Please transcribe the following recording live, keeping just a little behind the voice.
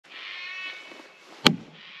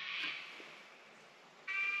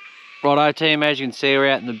Righto team, as you can see, we're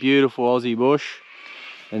out in the beautiful Aussie bush,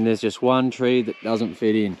 and there's just one tree that doesn't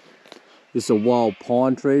fit in. This is a wild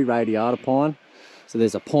pine tree, radiata pine. So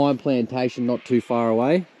there's a pine plantation not too far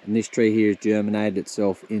away, and this tree here has germinated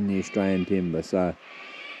itself in the Australian timber. So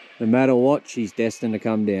no matter what, she's destined to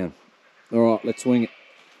come down. All right, let's swing it.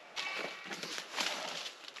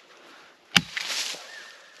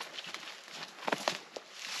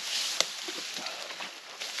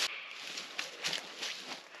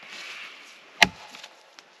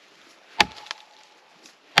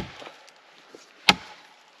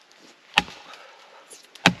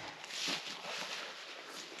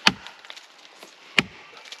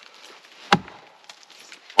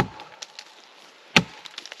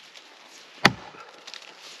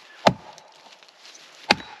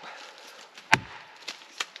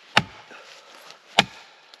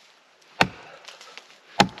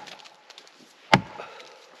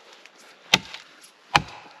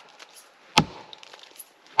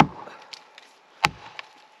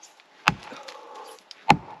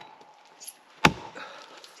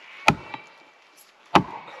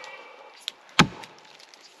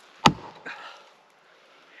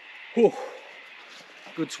 Whew.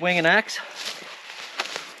 Good swinging axe.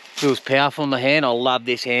 Feels powerful in the hand. I love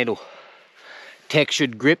this handle.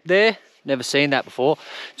 Textured grip there. Never seen that before.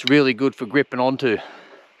 It's really good for gripping onto.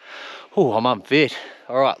 Oh, I'm unfit.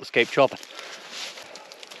 All right, let's keep chopping.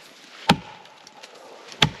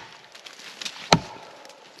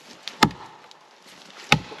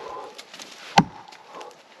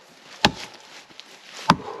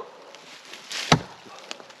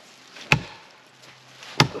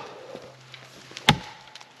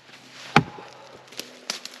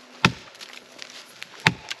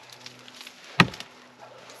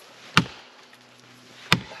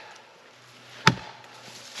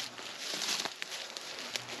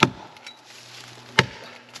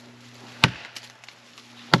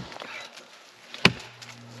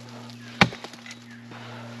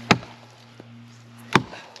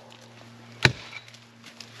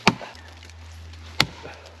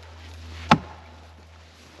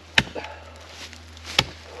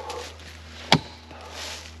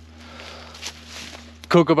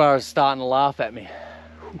 Kookaburra is starting to laugh at me.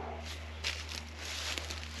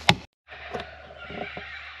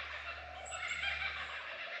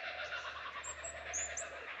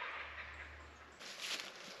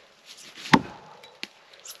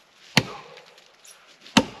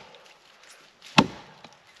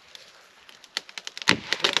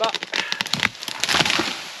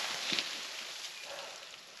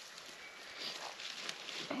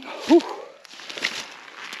 Whew.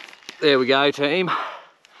 There we go, team.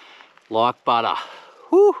 Like butter.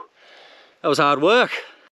 Whew. That was hard work.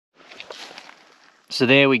 So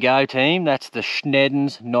there we go, team. That's the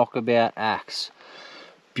Sneddens Knockabout axe.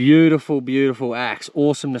 Beautiful, beautiful axe.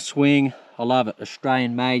 Awesome to swing. I love it.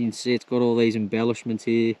 Australian made. You can see it's got all these embellishments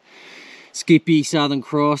here. Skippy, Southern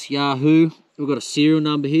Cross, Yahoo. We've got a serial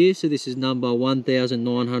number here. So this is number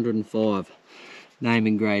 1905. Name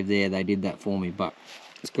engraved there. They did that for me. But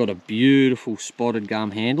it's got a beautiful spotted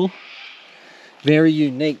gum handle. Very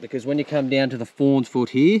unique, because when you come down to the fawn's foot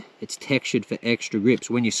here, it's textured for extra grip.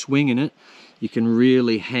 So when you're swinging it, you can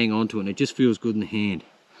really hang on to it, and it just feels good in the hand.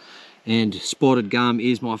 And spotted gum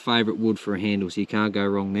is my favourite wood for a handle, so you can't go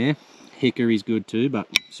wrong there. Hickory's good too, but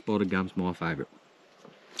spotted gum's my favourite.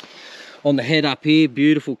 On the head up here,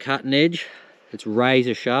 beautiful cutting edge. It's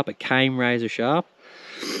razor sharp, it came razor sharp.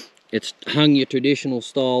 It's hung your traditional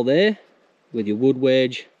style there with your wood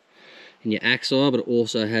wedge and your axe eye, but it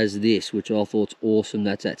also has this, which I thought's awesome.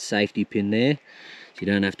 That's that safety pin there, so you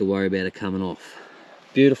don't have to worry about it coming off.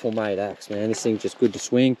 Beautiful made axe, man. This thing's just good to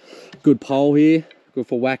swing. Good pole here, good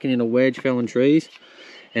for whacking in a wedge, felling trees,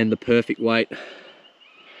 and the perfect weight,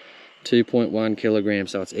 2.1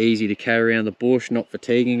 kilograms. So it's easy to carry around the bush, not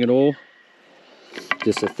fatiguing at all.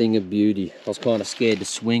 Just a thing of beauty. I was kind of scared to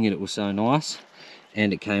swing it, it was so nice,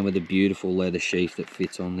 and it came with a beautiful leather sheath that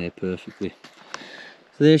fits on there perfectly.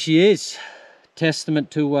 So there she is,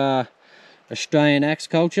 testament to Australian axe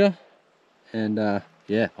culture, and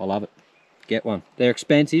yeah, I love it. Get one. They're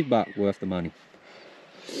expensive, but worth the money.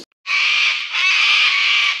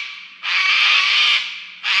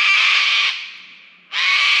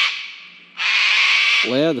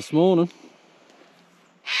 Loud this morning.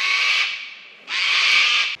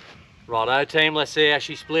 Righto team, let's see how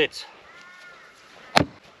she splits.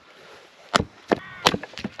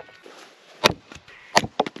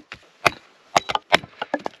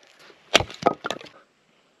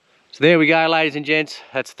 So there we go, ladies and gents.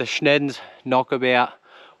 That's the Sneddens Knockabout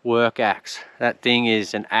work axe. That thing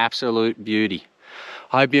is an absolute beauty.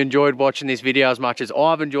 Hope you enjoyed watching this video as much as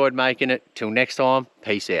I've enjoyed making it. Till next time,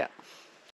 peace out.